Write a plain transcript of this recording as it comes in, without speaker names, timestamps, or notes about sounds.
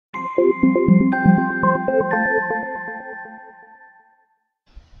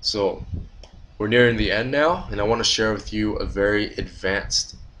So we're nearing the end now, and I want to share with you a very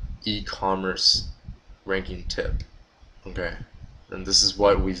advanced e-commerce ranking tip. Okay, and this is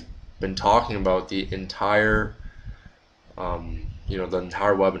what we've been talking about the entire, the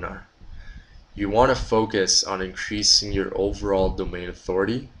entire webinar. You want to focus on increasing your overall domain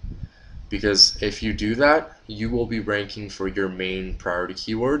authority, because if you do that, you will be ranking for your main priority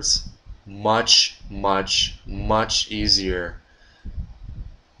keywords much, much, much easier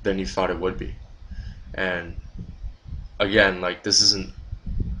than you thought it would be. And again, like, this isn't,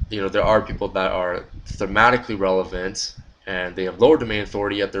 there are people that are thematically relevant and they have lower domain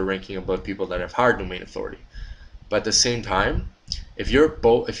authority, yet they're ranking above people that have higher domain authority. But at the same time, if you're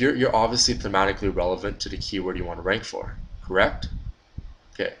obviously thematically relevant to the keyword you want to rank for, correct?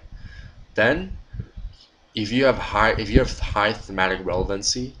 Okay. Then if you have high thematic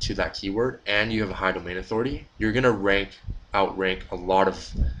relevancy to that keyword and you have high domain authority, you're gonna outrank a lot of,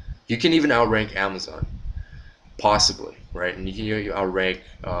 you can even outrank Amazon, possibly, right? And you outrank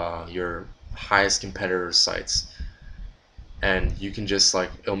your highest competitor sites, and you can just, like,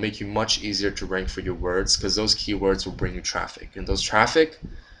 it'll make you much easier to rank for your words, because those keywords will bring you traffic, and those traffic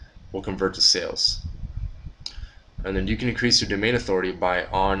will convert to sales. And then you can increase your domain authority by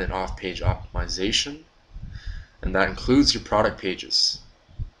on and off page optimization, and that includes your product pages,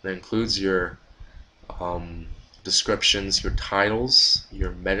 that includes your descriptions, your titles,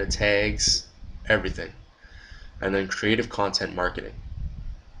 your meta tags, everything. And then creative content marketing.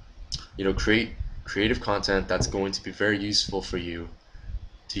 Create creative content that's going to be very useful for you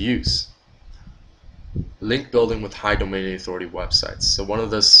to use. Link building with high domain authority websites. So one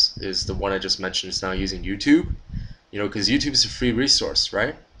of this is the one I just mentioned, is now using YouTube, because YouTube is a free resource,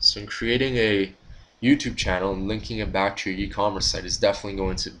 right? So in creating a YouTube channel and linking it back to your e-commerce site is definitely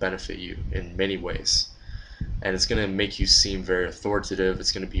going to benefit you in many ways. And it's going to make you seem very authoritative.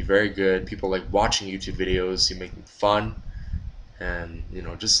 It's going to be very good. People like watching YouTube videos. You make them fun, and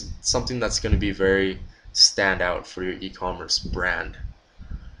just something that's going to be very stand out for your e-commerce brand.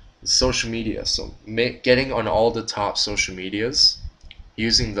 Social media. So getting on all the top social medias,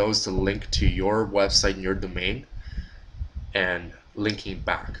 using those to link to your website and your domain, and linking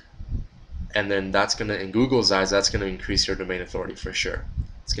back. And then that's going to, in Google's eyes, that's going to increase your domain authority for sure.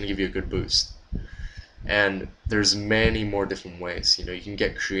 It's going to give you a good boost. And there's many more different ways. You can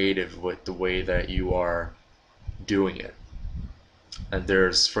get creative with the way that you are doing it. And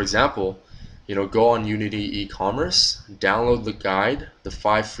there's, for example, go on Unity e-commerce, download the guide, the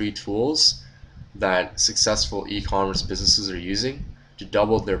 5 free tools that successful e-commerce businesses are using to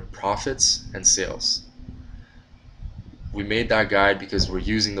double their profits and sales. We made that guide because we're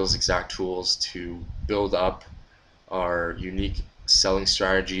using those exact tools to build up our unique selling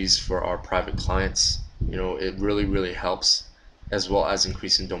strategies for our private clients. It really, really helps, as well as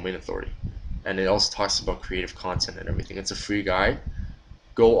increasing domain authority. And it also talks about creative content and everything. It's a free guide.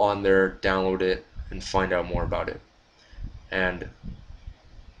 Go on there, download it, and find out more about it. And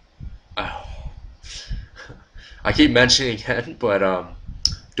I keep mentioning again, but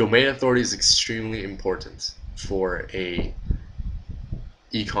domain authority is extremely important for a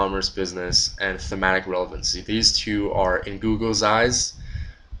e-commerce business, and thematic relevancy. These two are, in Google's eyes,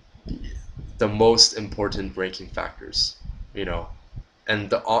 the most important ranking factors.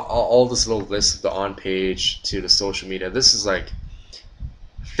 And all this little list of the on page to the social media, this is like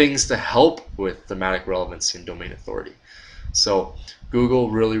things to help with thematic relevancy and domain authority. So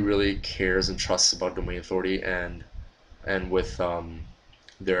Google really, really cares and trusts about domain authority and with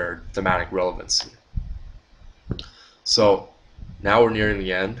their thematic relevancy. So now we're nearing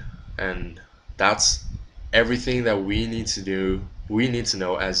the end, and that's everything that we need to do. We need to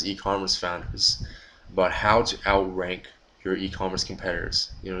know as e-commerce founders about how to outrank your e-commerce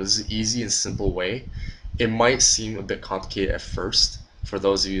competitors. This is an easy and simple way. It might seem a bit complicated at first for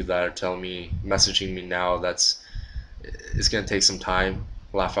those of you that are messaging me now. It's gonna take some time.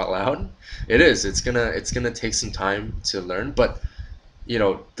 Laugh out loud. It is. It's gonna take some time to learn. But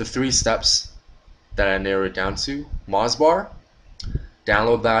the 3 steps that I narrowed it down to: Mozbar,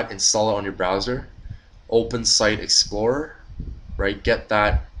 download that, install it on your browser, open Site Explorer, right? Get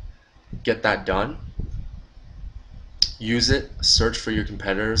that done. Use it, search for your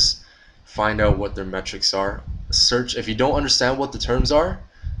competitors, find out what their metrics are. Search. If you don't understand what the terms are,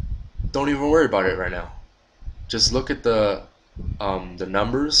 don't even worry about it right now. Just look at the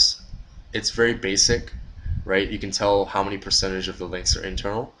numbers. It's very basic, right? You can tell how many percentage of the links are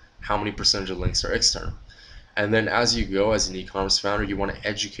internal, how many percentage of links are external. And then as you go, as an e-commerce founder, you want to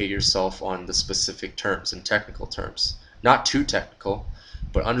educate yourself on the specific terms and technical terms. Not too technical,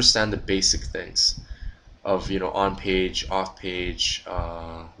 but understand the basic things of, on page, off page,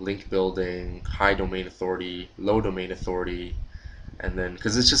 link building, high domain authority, low domain authority, and then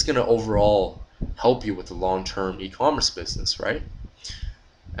because it's just going to overall help you with the long-term e-commerce business, right?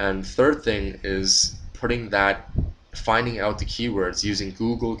 And third thing is finding out the keywords using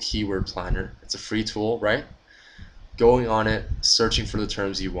Google Keyword Planner. It's a free tool, right? Going on it, searching for the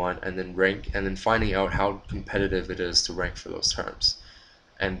terms you want, and then finding out how competitive it is to rank for those terms,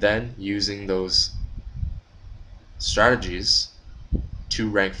 and then using those strategies to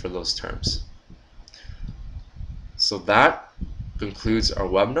rank for those terms. So that concludes our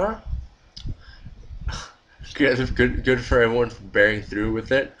webinar. Good for everyone for bearing through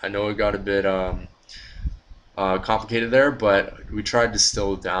with it. I know it got a bit complicated there, but we tried to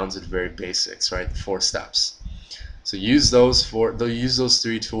distill it down to the very basics, right? The 4 steps. So use those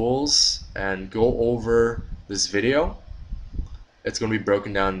 3 tools and go over this video. It's going to be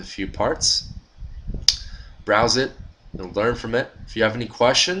broken down into a few parts. Browse it and learn from it. If you have any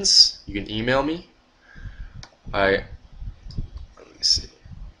questions, you can email me. Let me see.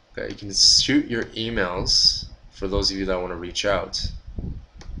 Okay, you can shoot your emails for those of you that want to reach out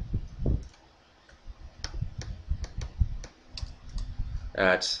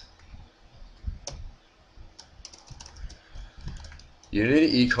at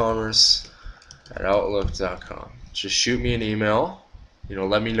unityecommerce@outlook.com. Just shoot me an email.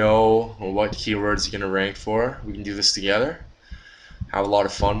 Let me know what keywords you're gonna rank for. We can do this together. Have a lot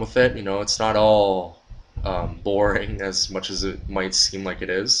of fun with it. It's not all boring as much as it might seem like it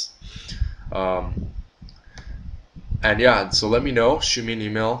is. And yeah, so let me know. Shoot me an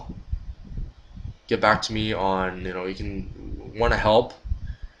email. Get back to me on, you can want to help.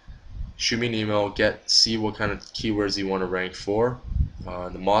 Shoot me an email. See what kind of keywords you want to rank for.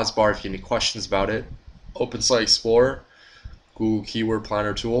 The mods bar, if you have any questions about it. Open Site Explorer, Google Keyword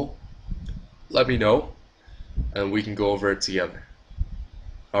Planner tool. Let me know, and we can go over it together.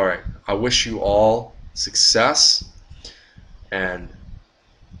 All right. I wish you all success and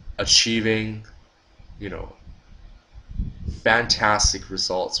achieving, fantastic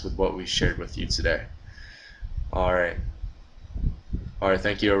results with what we shared with you today. All right. All right.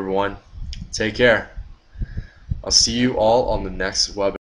 Thank you, everyone. Take care. I'll see you all on the next webinar.